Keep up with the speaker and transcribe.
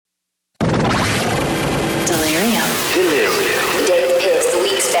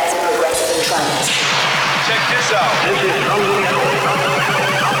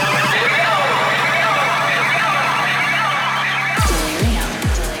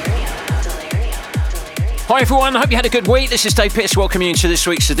Hi everyone, I hope you had a good week. This is Dave Pitts welcoming you to this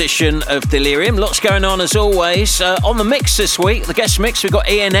week's edition of Delirium. Lots going on as always. On the mix this week, the guest mix, we've got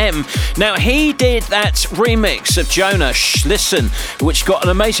E&M. Now he did that remix of Jonah, Shh Listen, which got an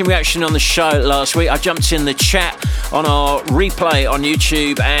amazing reaction on the show last week. I jumped in the chat on our replay on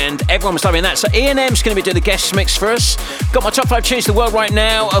YouTube and everyone was loving that. So E&M's going to be doing the guest mix for us. Got my top 5 tunes of the world right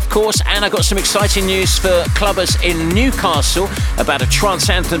now, of course, and I've got some exciting news for clubbers in Newcastle about a trance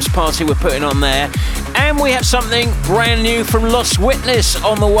anthems party we're putting on there. And we have something brand new from Lost Witness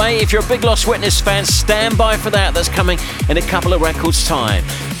on the way. If you're a big Lost Witness fan, stand by for that. That's coming in a couple of records' time.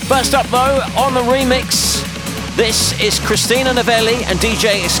 First up, though, on the remix, this is Christina Novelli and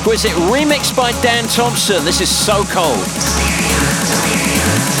DJ Exquisite, remixed by Dan Thompson. This is So Cold.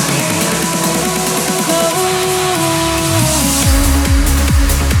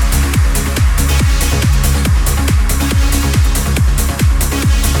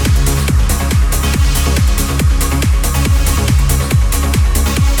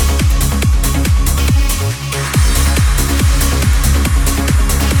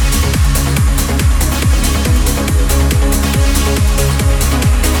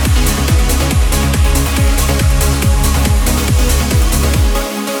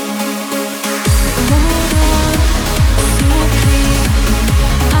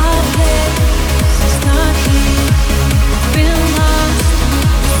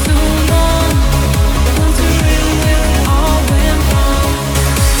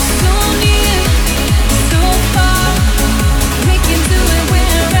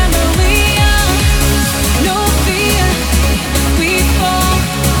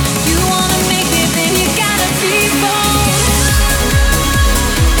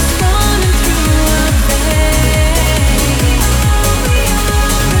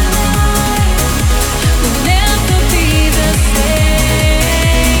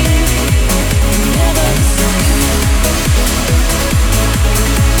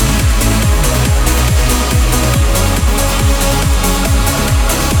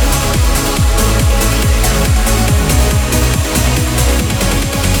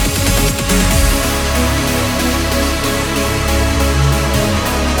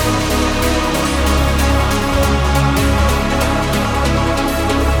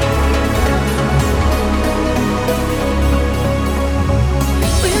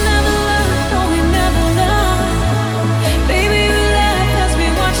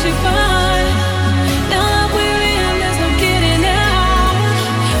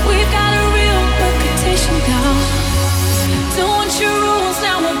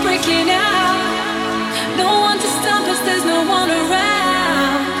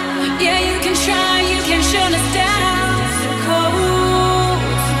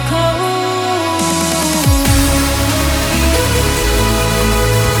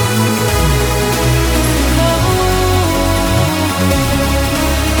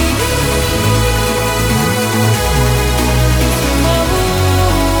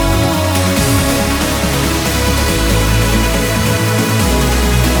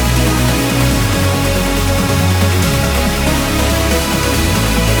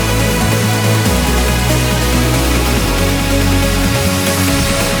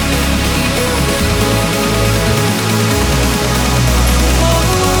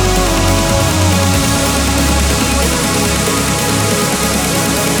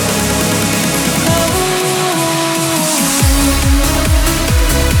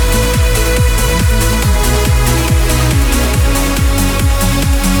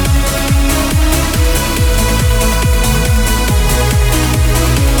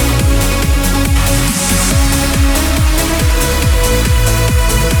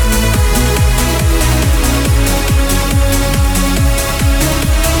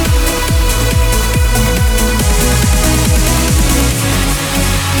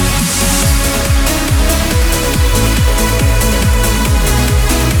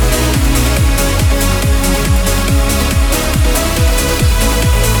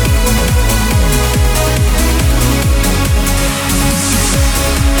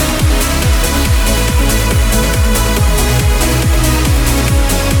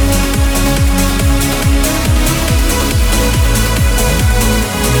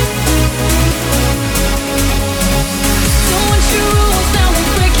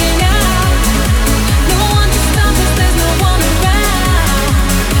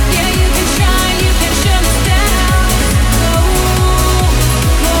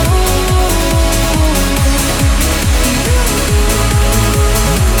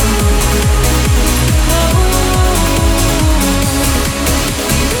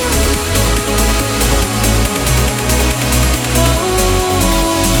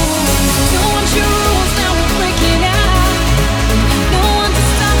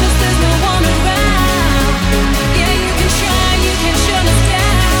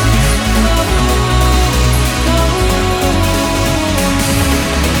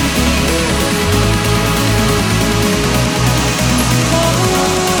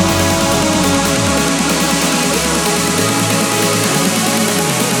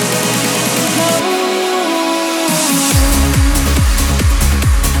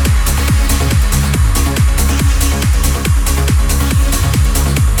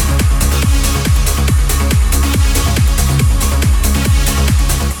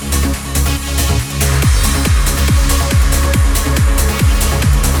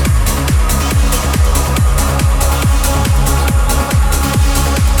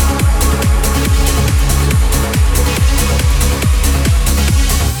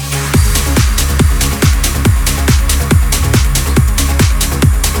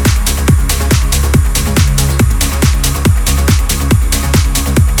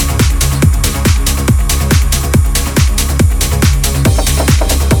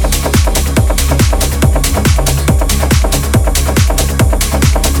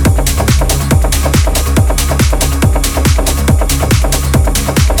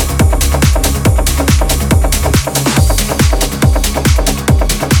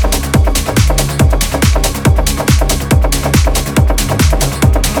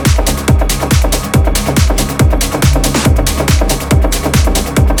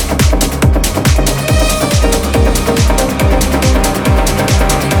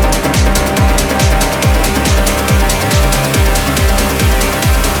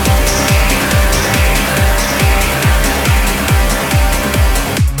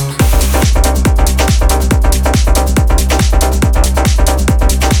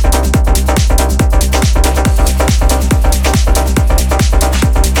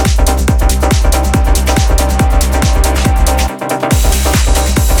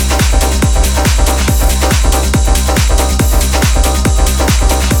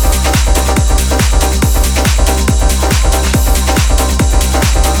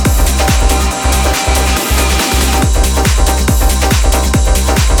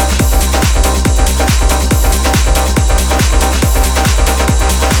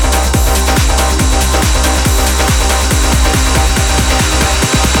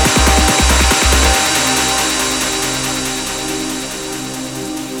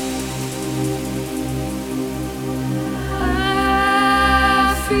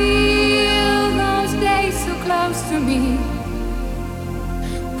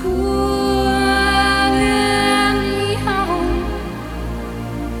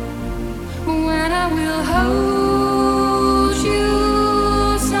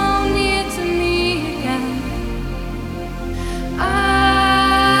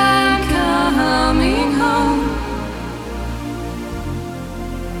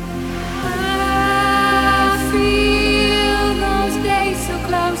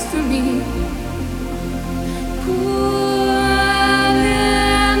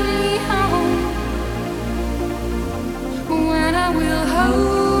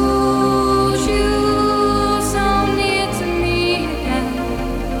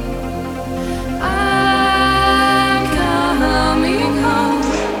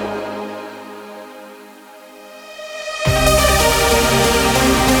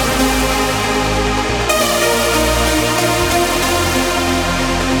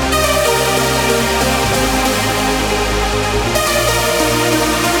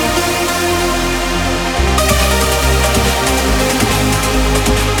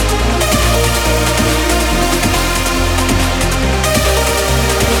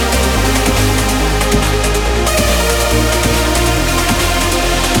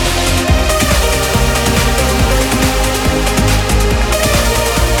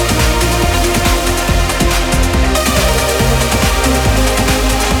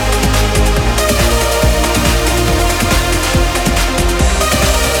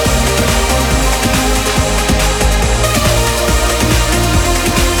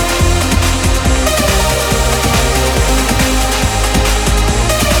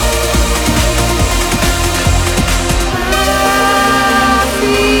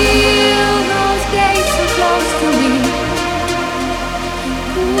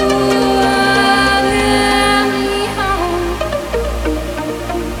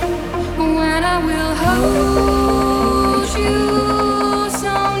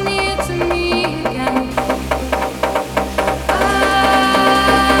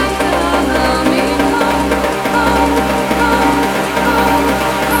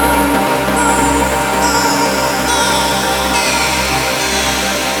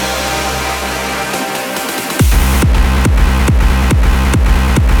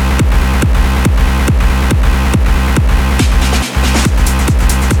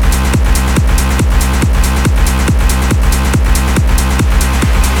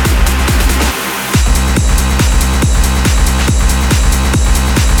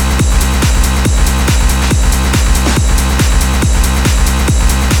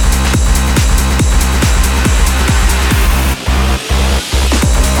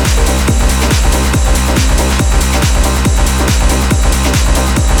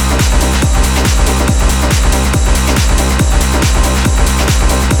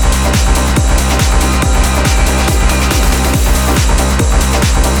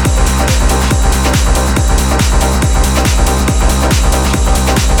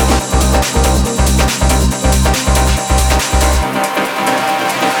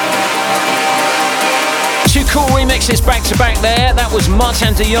 remixes back to back there. That was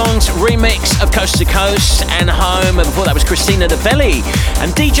Martin de Jong's remix of Coast to Coast and Home. And before that was Christina Novelli and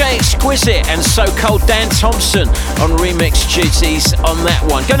DJ Exquisite and So Cold Dan Thompson on remix duties on that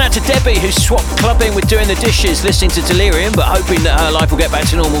one. Going out to Debbie, who swapped clubbing with doing the dishes, listening to Delirium, but hoping that her life will get back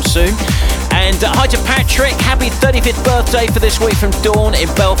to normal soon. And hi to Patrick, happy 35th birthday for this week from Dawn in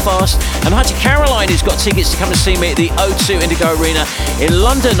Belfast. And hi to Caroline, who's got tickets to come and see me at the O2 Indigo Arena in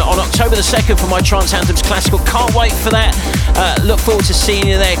London on October the 2nd for my Trance Anthems Classical. Can't wait for that. Look forward to seeing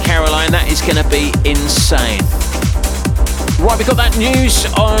you there, Caroline. That is going to be insane. Right, we've got that news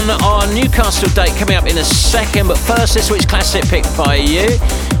on our Newcastle date coming up in a second, but first this week's classic picked by you.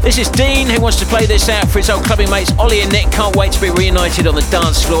 This is Dean, who wants to play this out for his old clubbing mates Ollie and Nick. Can't wait to be reunited on the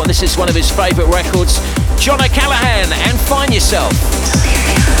dance floor, and this is one of his favourite records, John O'Callaghan and Find Yourself.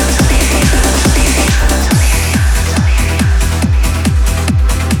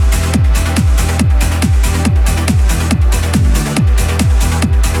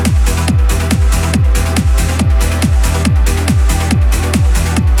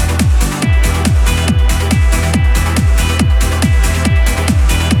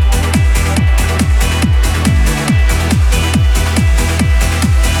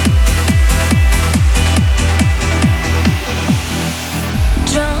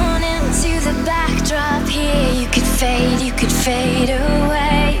 Fade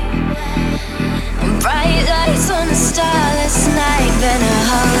away. Bright lights on a starless night, been a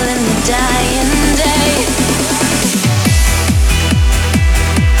hole in the dying day.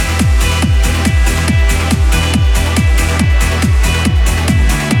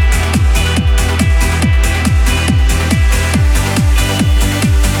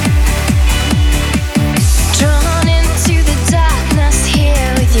 Drawn into the darkness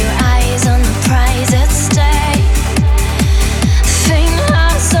here with your eyes on the prize at stake.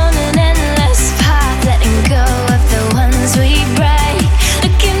 On an endless path, letting go of the ones we break.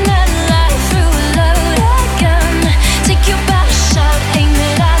 Looking at life through a loaded gun. Take your best shot, aim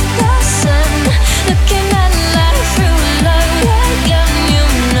it at the sun. Looking at life through a loaded gun. You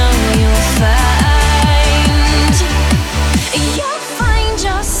know you'll find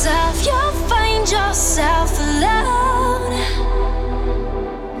yourself. You'll find yourself alone.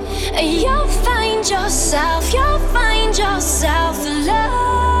 You'll find yourself. You'll find yourself alone.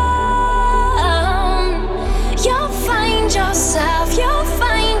 You'll find yourself, you'll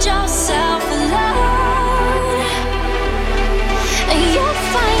find yourself alone. You'll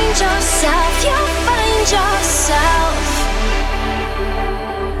find yourself, you'll find yourself.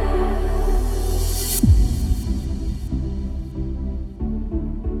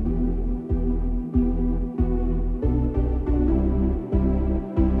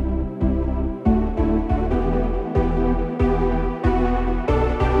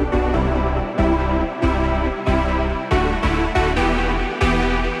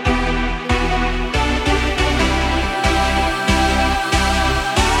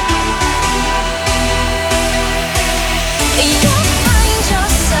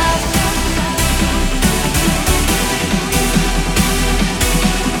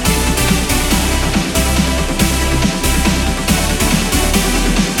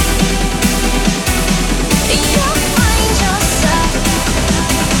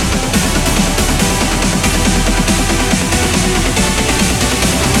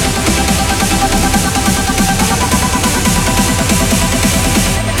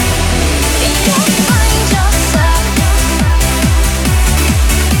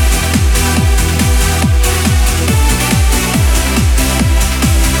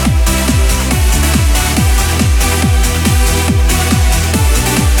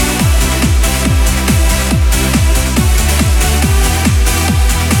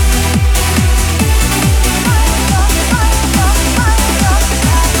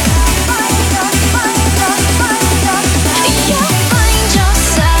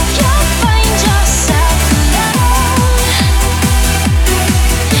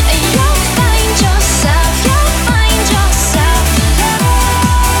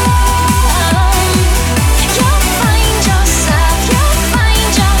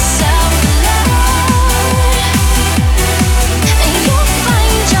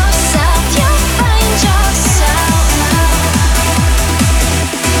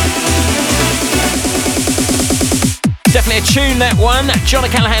 Tune that one, John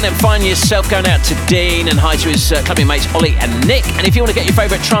O'Callaghan and Find Yourself, going out to Dean, and hi to his clubbing mates Ollie and Nick. And if you want to get your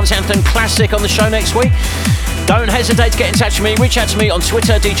favourite Trance Anthem classic on the show next week, don't hesitate to get in touch with me. Reach out to me on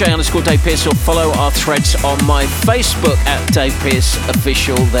Twitter, DJ_Dave Pearce, or follow our threads on my Facebook at Dave Pearce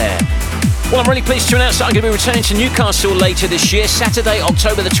Official there. Well, I'm really pleased to announce that I'm going to be returning to Newcastle later this year, Saturday,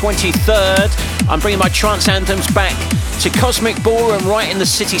 October the 23rd. I'm bringing my trance anthems back to Cosmic Ballroom right in the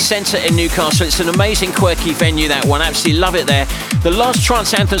city centre in Newcastle. It's an amazing, quirky venue, that one. Absolutely love it there. The last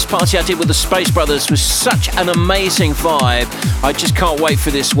Trance Anthems party I did with the Space Brothers was such an amazing vibe. I just can't wait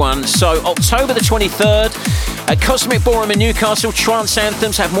for this one. So, October the 23rd at Cosmic Ballroom in Newcastle, Trance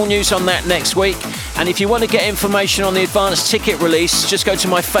Anthems. Have more news on that next week. And if you want to get information on the advanced ticket release, just go to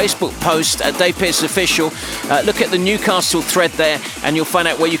my Facebook post at Dave Pearce Official. Look at the Newcastle thread there, and you'll find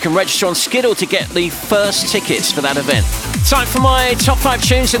out where you can register on Skiddle to get the first tickets for that event. Time for my top 5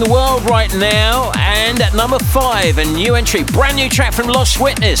 tunes in the world right now. And at number 5, a new entry, brand new track from Lost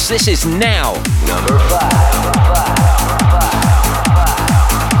Witness. This is Now. Number 5.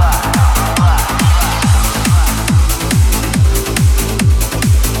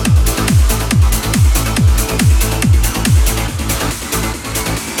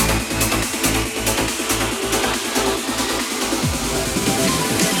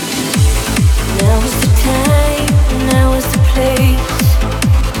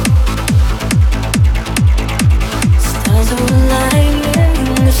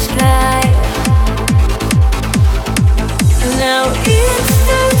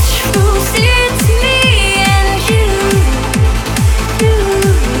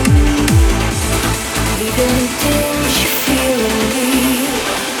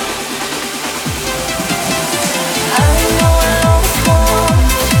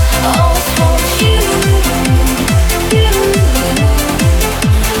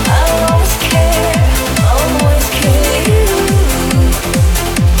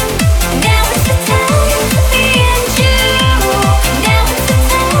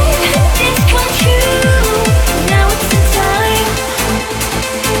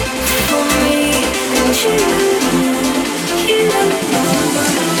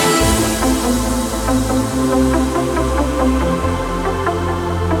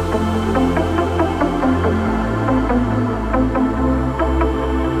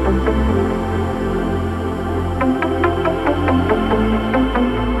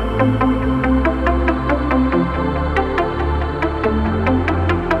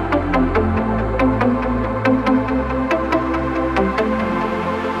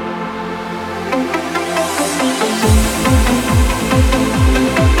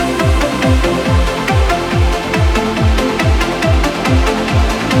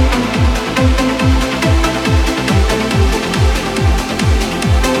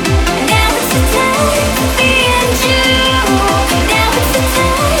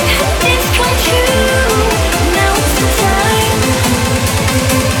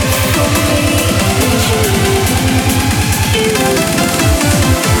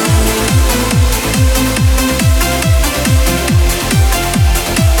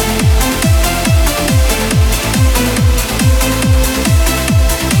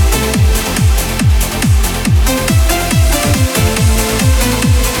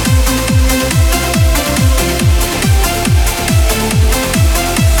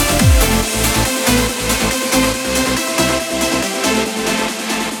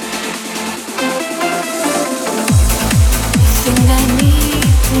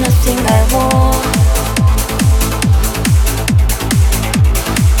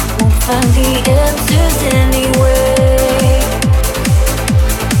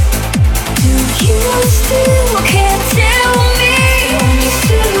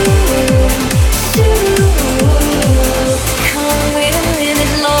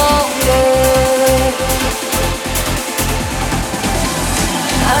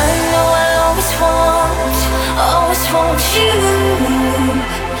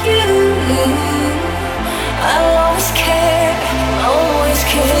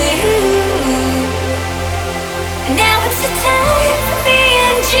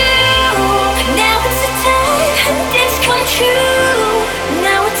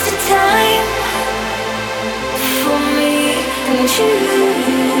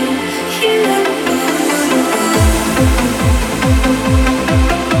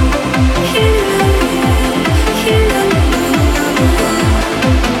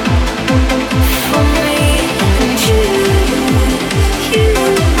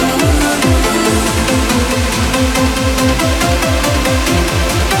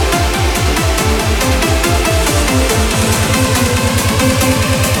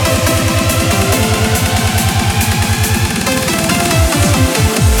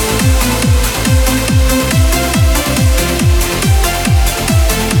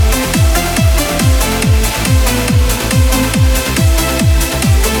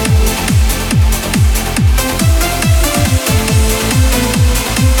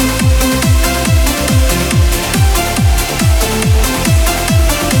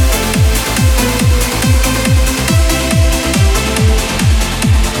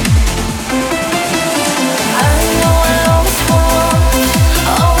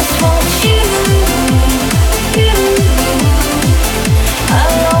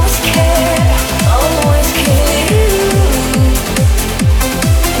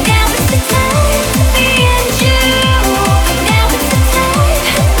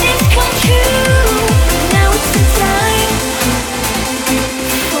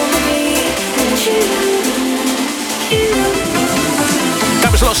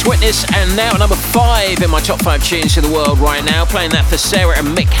 Lost Witness, and now at number 5 in my top 5 tunes of the world right now. Playing that for Sarah and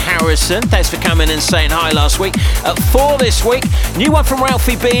Mick Harrison. Thanks for coming and saying hi last week. At 4 this week, new one from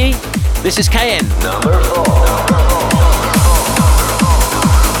Ralphie B. This is KN. Number 4.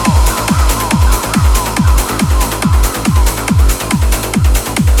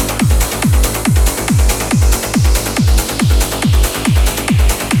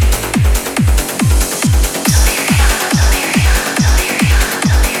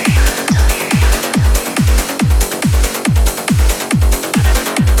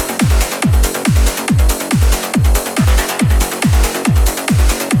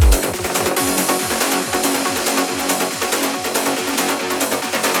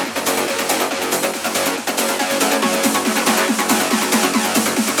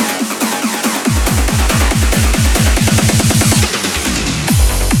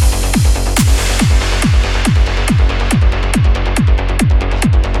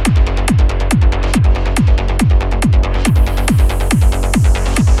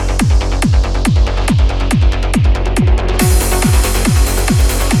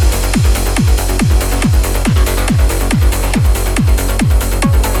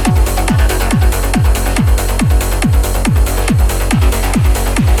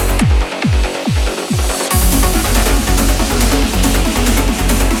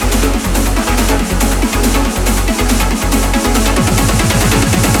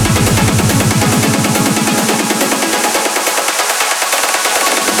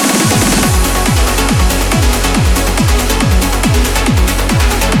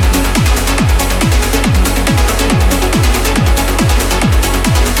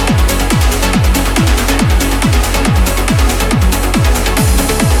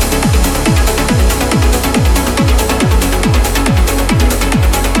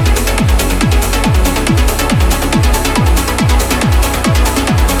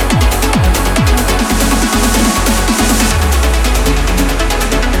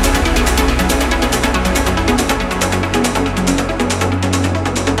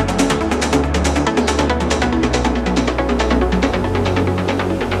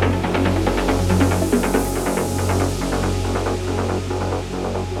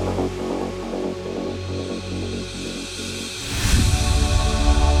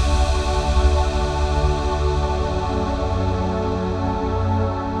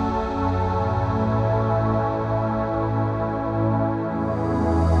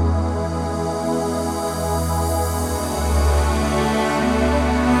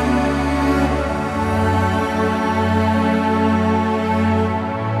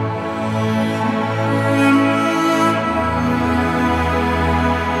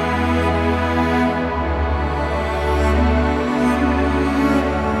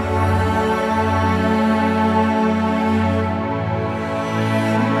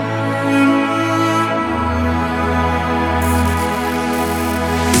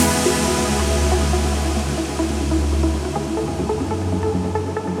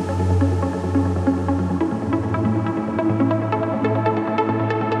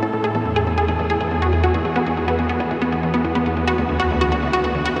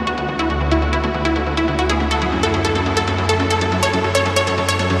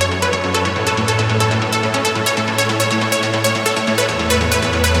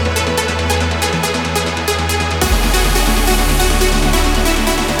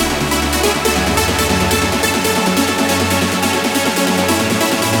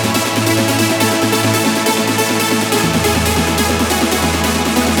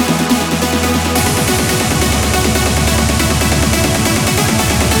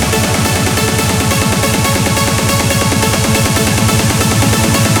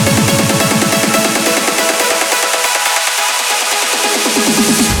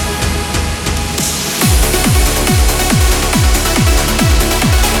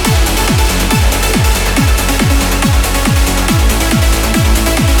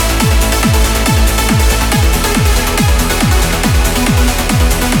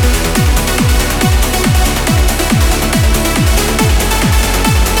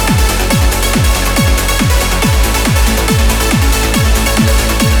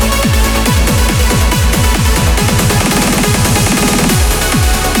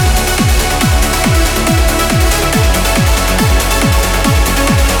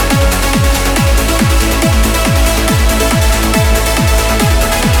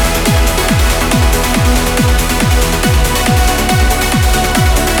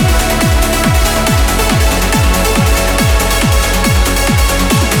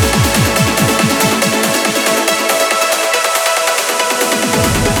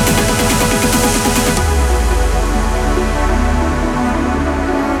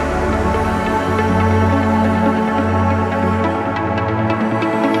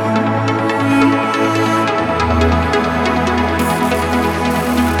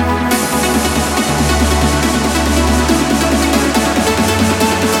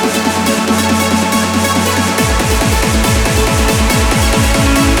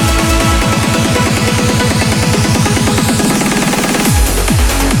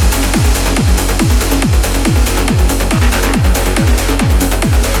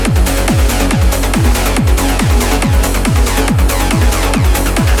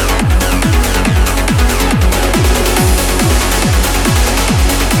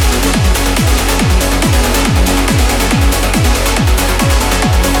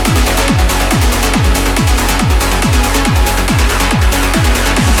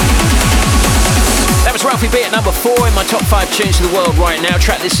 Coffee Beat at number 4 in my top 5 tunes of the world right now.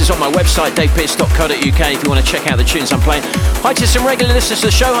 Track list is on my website, davepearce.co.uk, if you want to check out the tunes I'm playing. Hi to some regular listeners to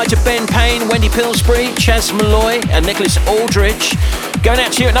the show. Hi to Ben Payne, Wendy Pillsbury, Chaz Malloy, and Nicholas Aldridge. Going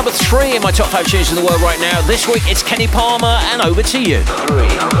out to you at number 3 in my top 5 tunes of the world right now. This week it's Kenny Palmer, and over to you.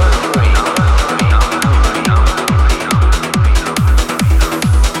 3.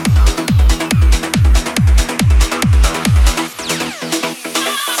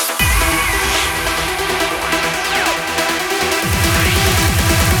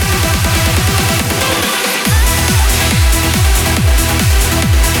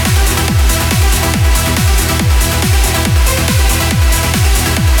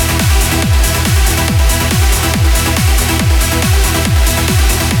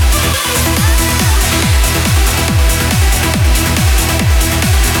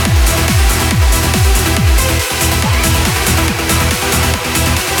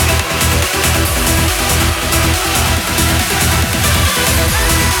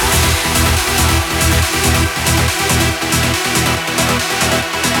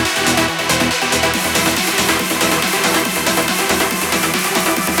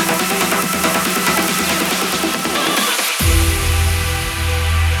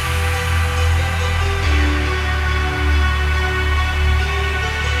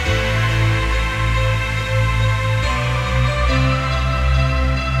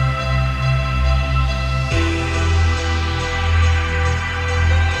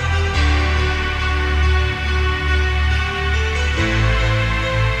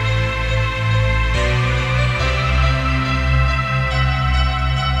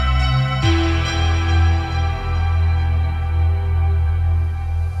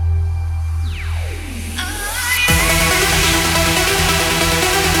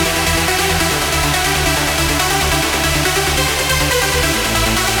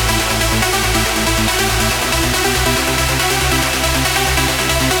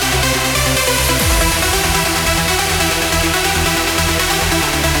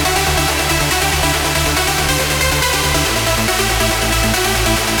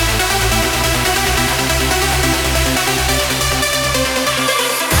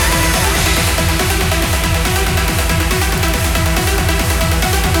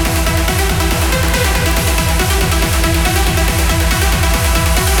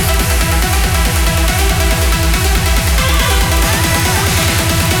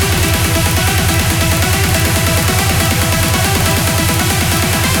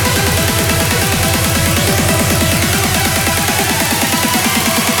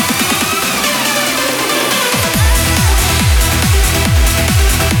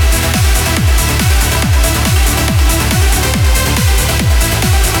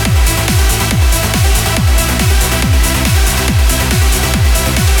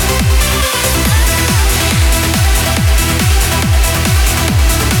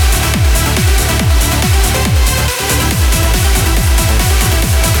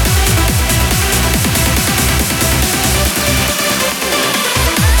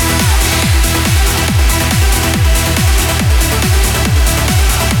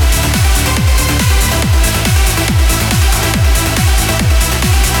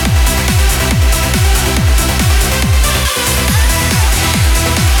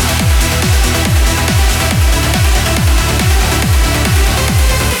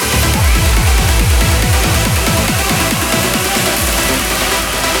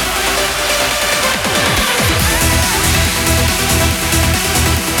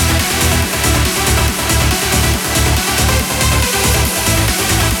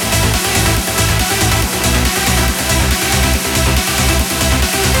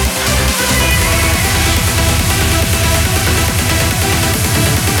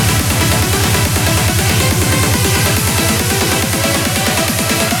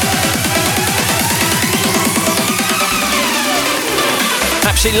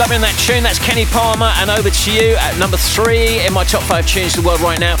 Absolutely loving that tune. That's Kenny Palmer, and over to you at number 3 in my top 5 tunes of the world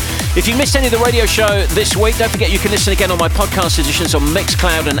right now. If you missed any of the radio show this week, don't forget you can listen again on my podcast editions on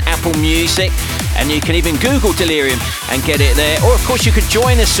Mixcloud and Apple Music, and you can even Google Delirium and get it there. Or of course you could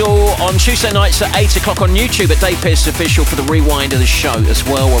join us all on Tuesday nights at 8 o'clock on YouTube at Dave Pearce Official for the rewind of the show as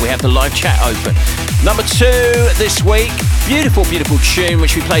well, where we have the live chat open. Number 2 this week, beautiful, beautiful tune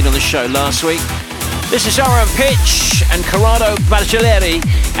which we played on the show last week. This is Zara and Pitch and Corrado Balgelleri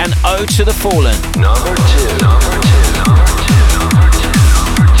and Ode to the Fallen. Number 2.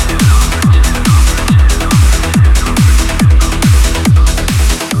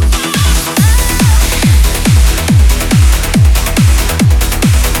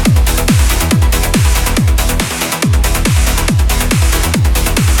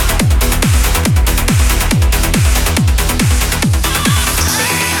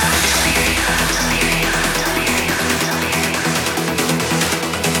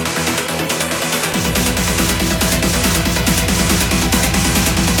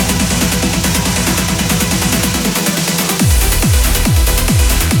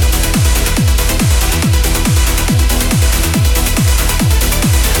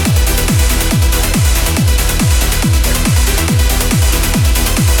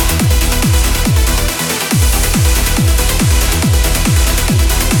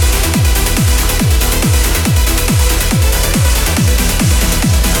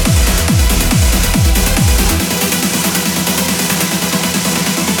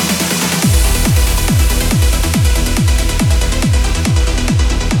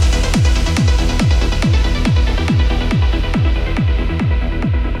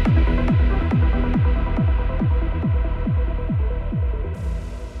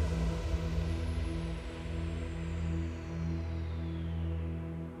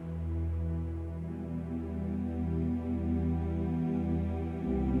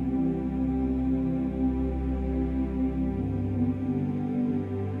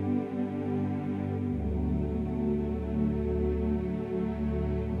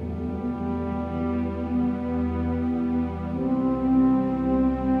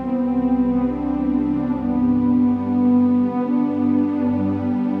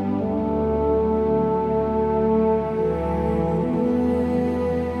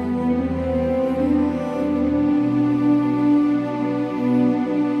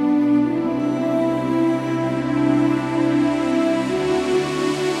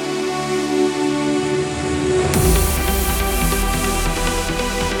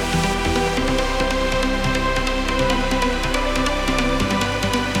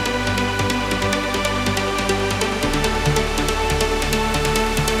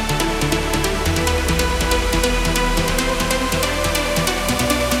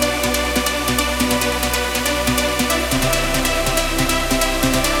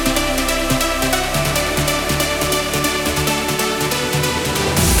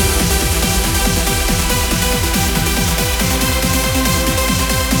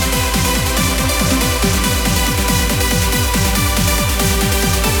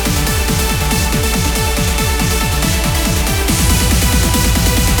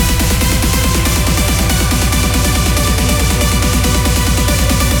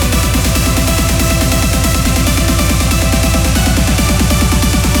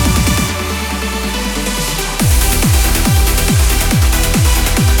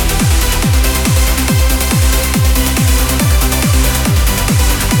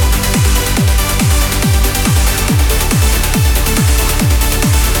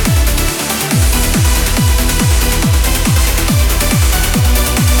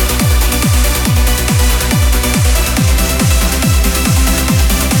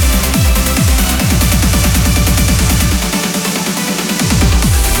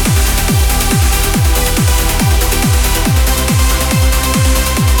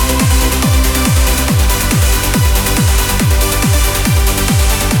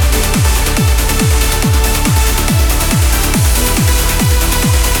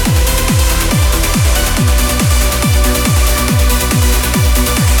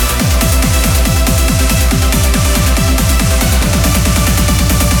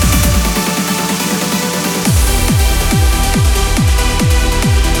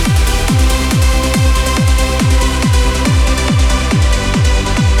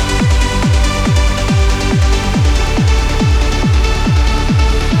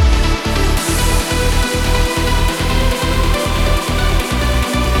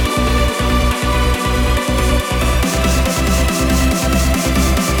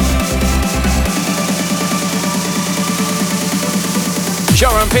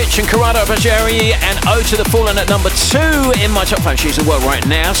 Joran Pitch and Corrado Bajeri and Ode to the Fallen at number 2 in my top 5 shoes of the world right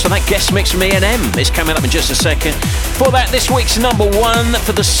now. So that guest mix from E&M is coming up in just a second. For that, this week's number 1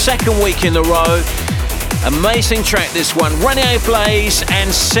 for the second week in a row. Amazing track, this one. Rene Blaze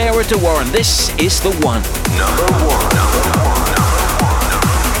and Sarah De Warren. This is the one. Number 1.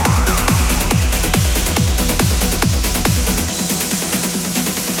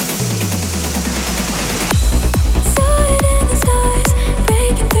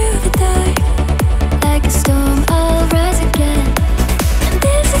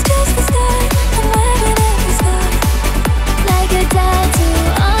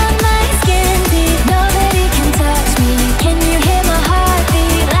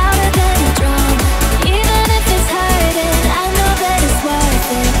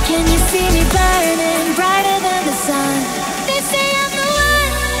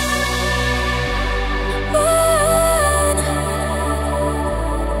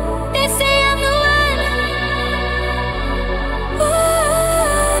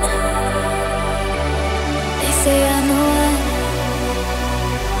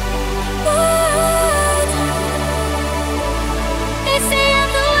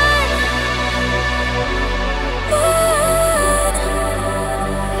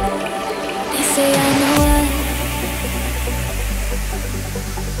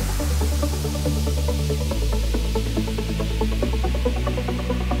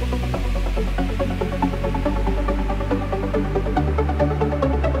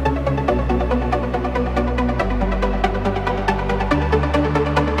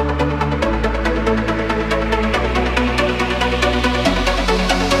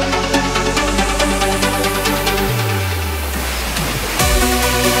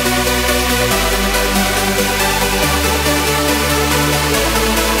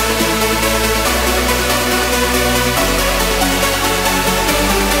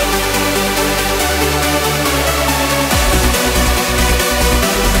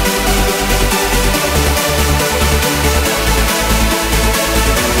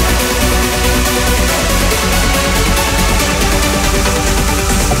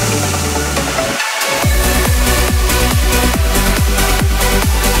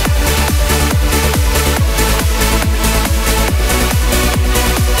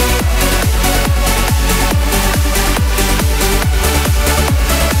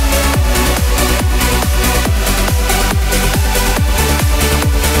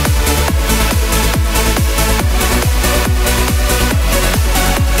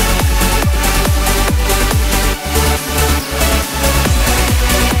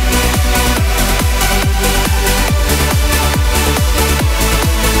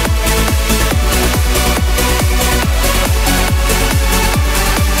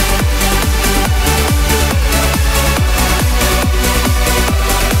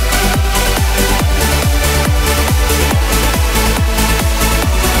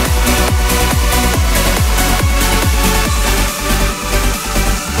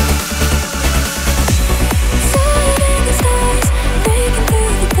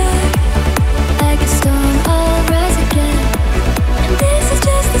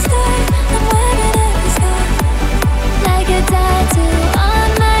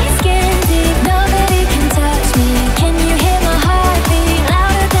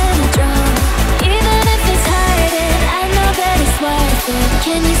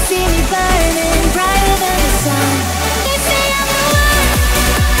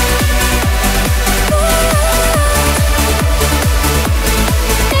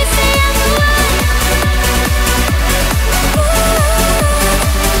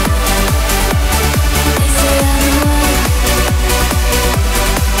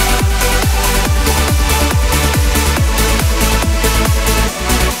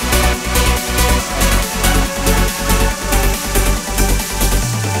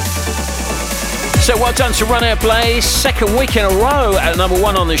 So well done to Rene Blaze, second week in a row at number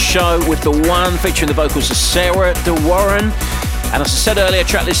 1 on the show with the one featuring the vocals of Sarah De Warren. And as I said earlier,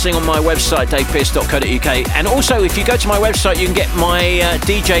 track listing on my website, davepearce.co.uk. And also, if you go to my website, you can get my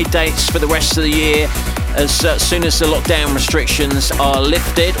DJ dates for the rest of the year as soon as the lockdown restrictions are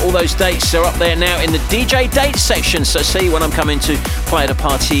lifted. All those dates are up there now in the DJ dates section, so see when I'm coming to play at a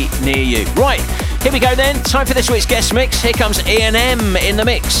party near you. Right, here we go then. Time for this week's guest mix. Here comes E&M in the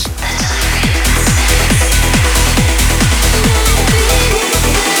mix.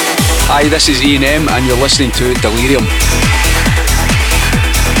 Hi, this is E&M and you're listening to Delirium.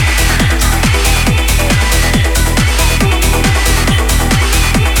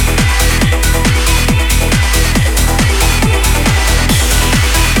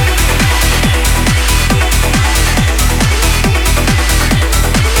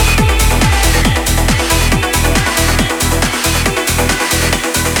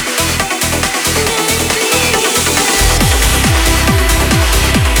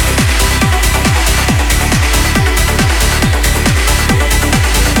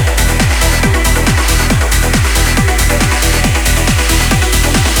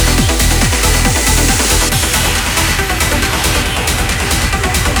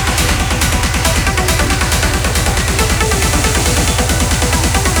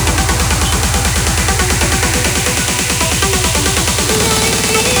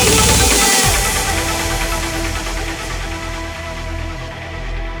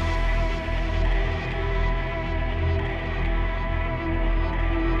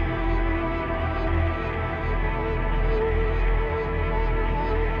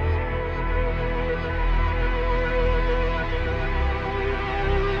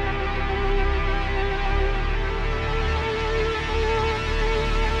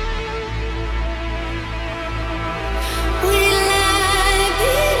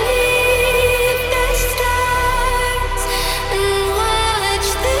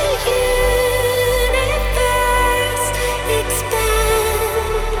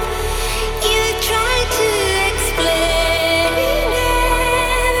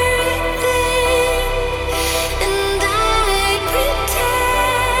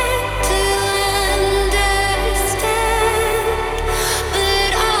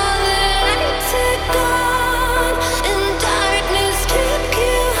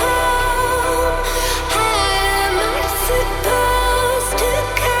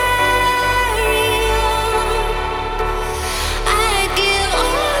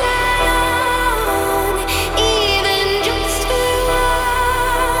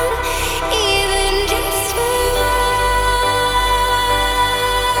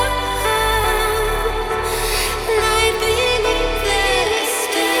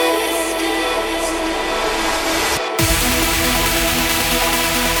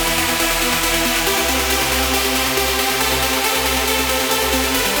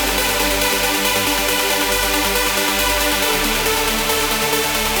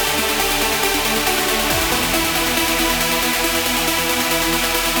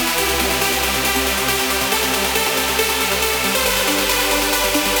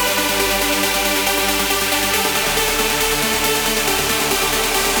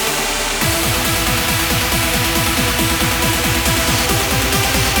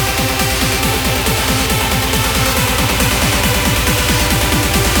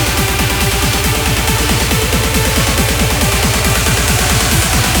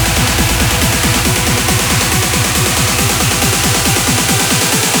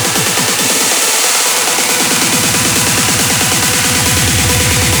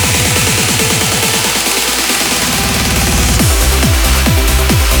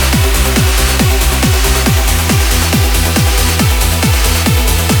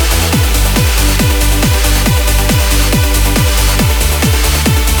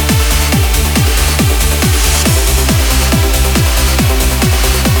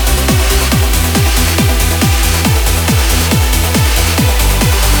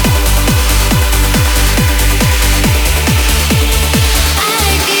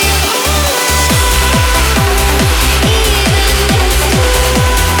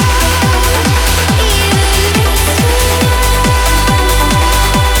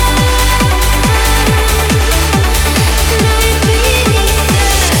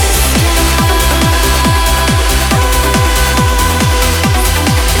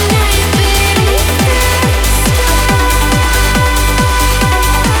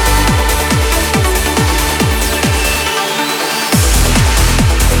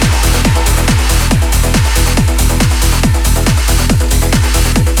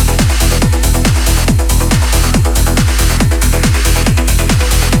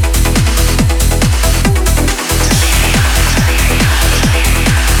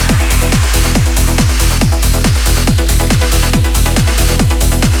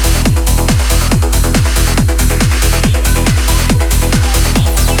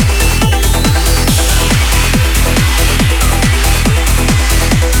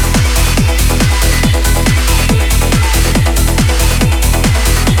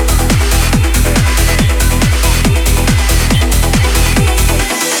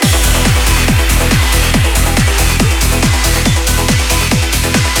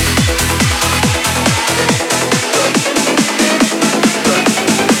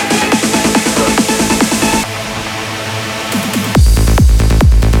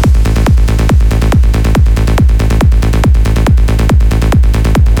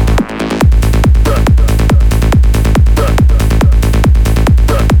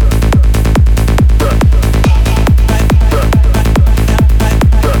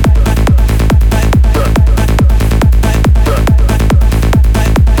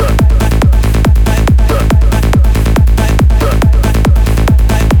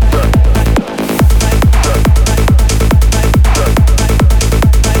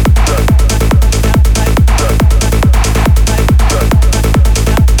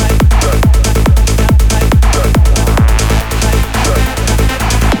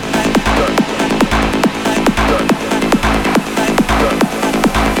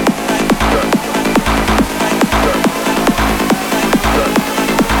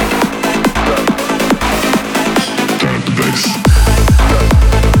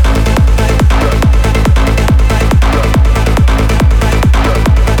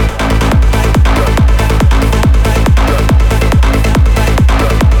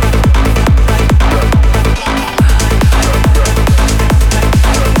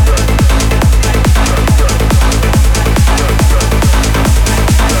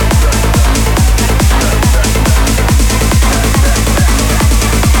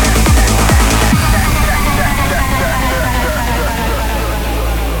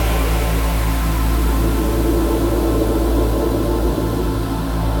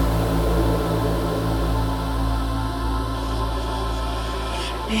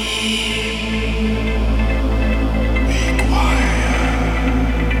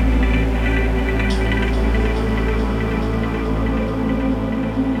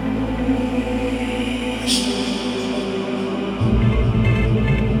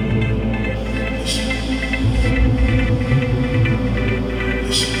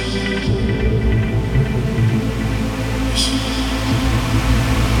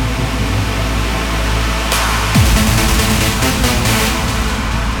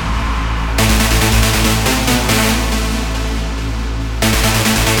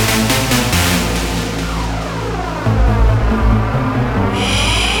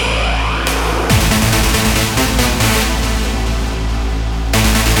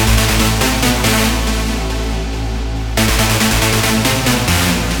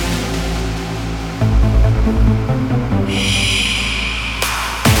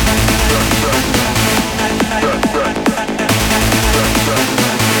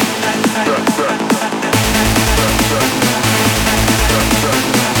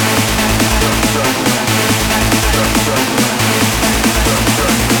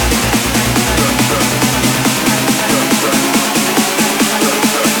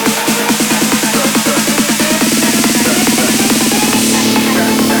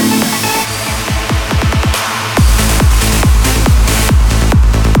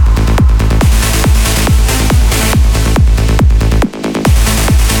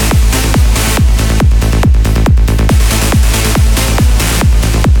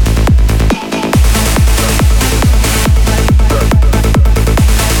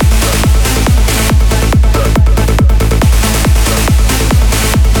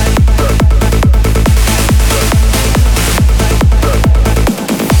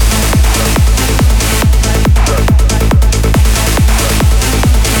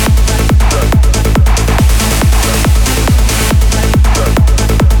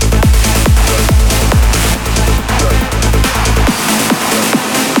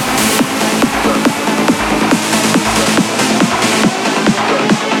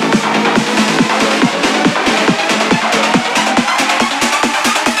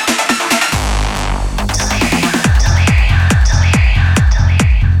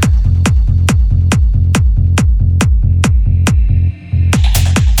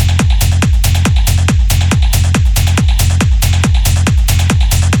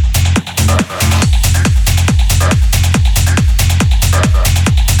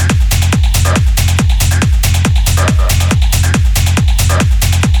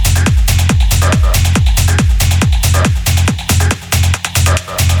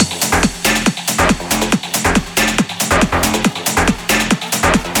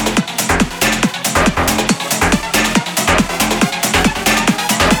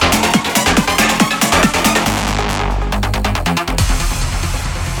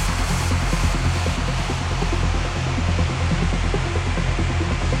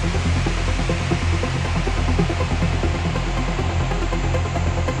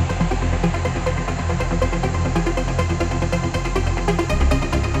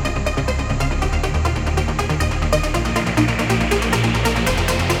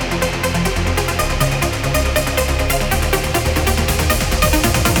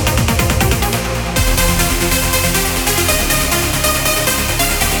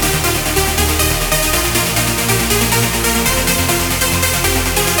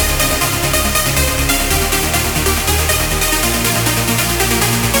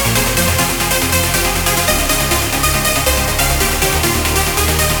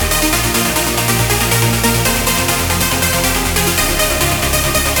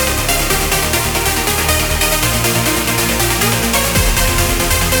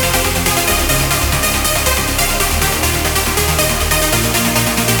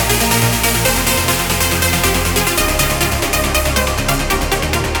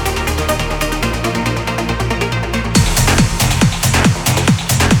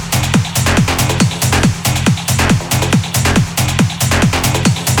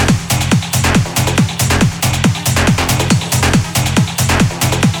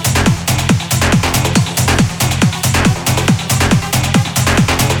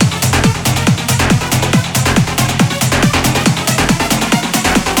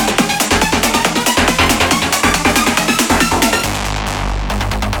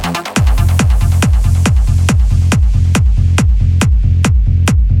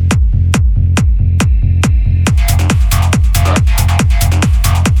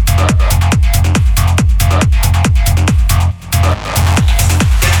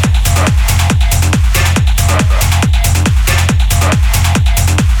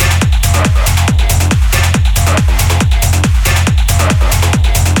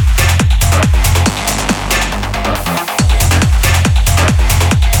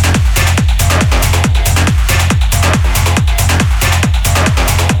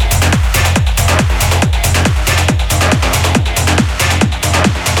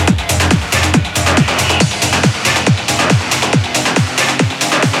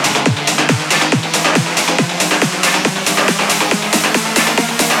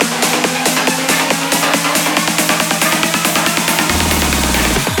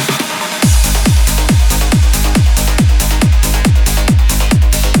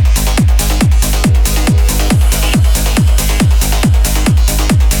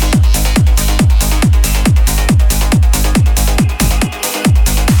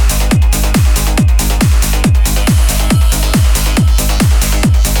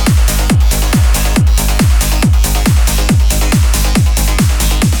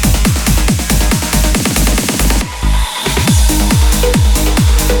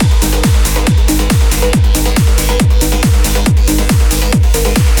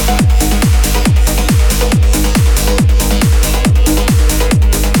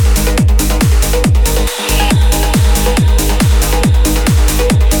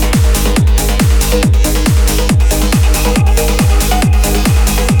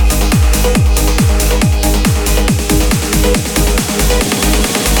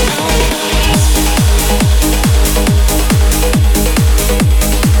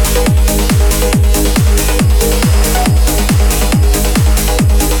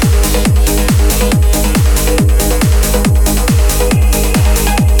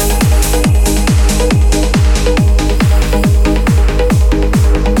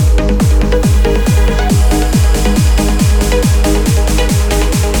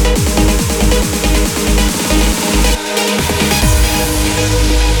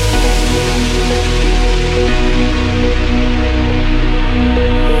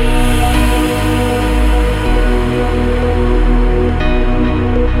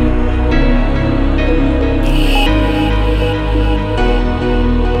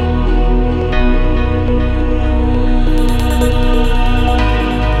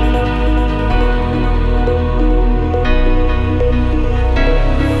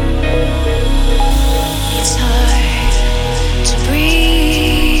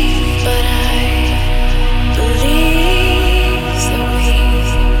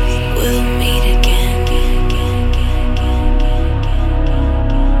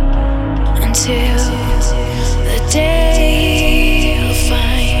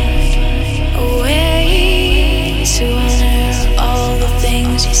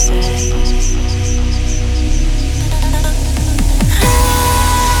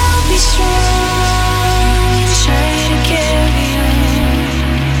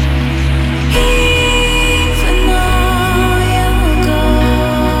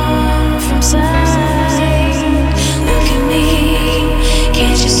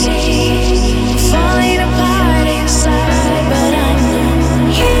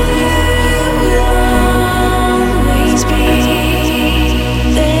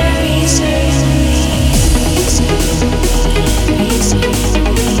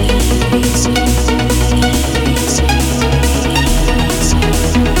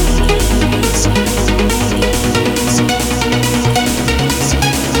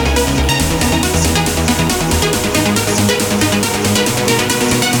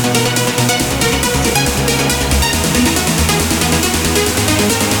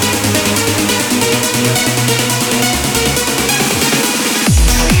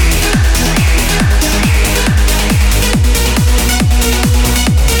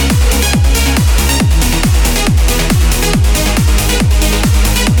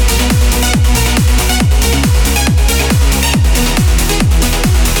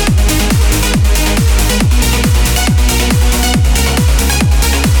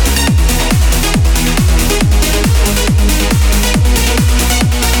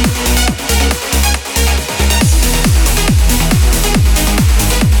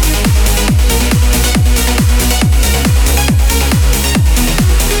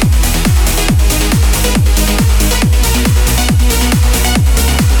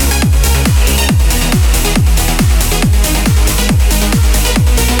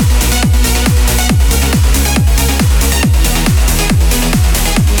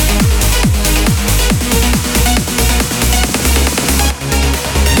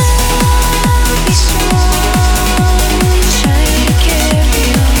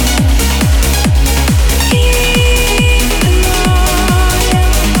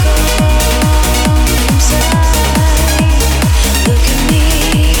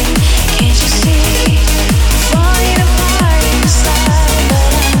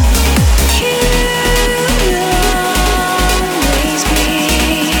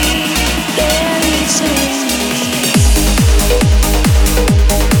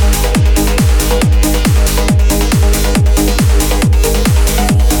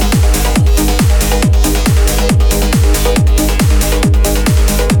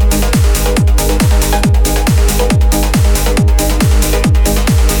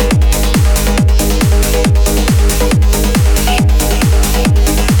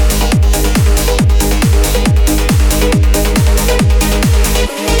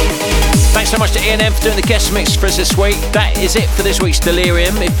 for doing the guest mix for us this week. That is it for this week's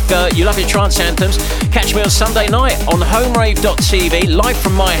Delirium. If you love your trance anthems, catch me on Sunday night on homerave.tv, live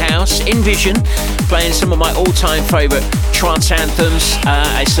from my house, in Vision, playing some of my all-time favourite trance anthems.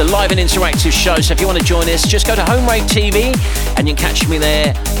 It's a live and interactive show, so if you want to join us, just go to Homerave TV and you can catch me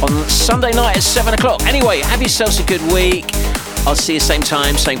there on Sunday night at 7 o'clock. Anyway, have yourselves a good week. I'll see you same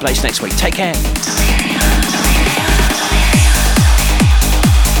time, same place next week. Take care.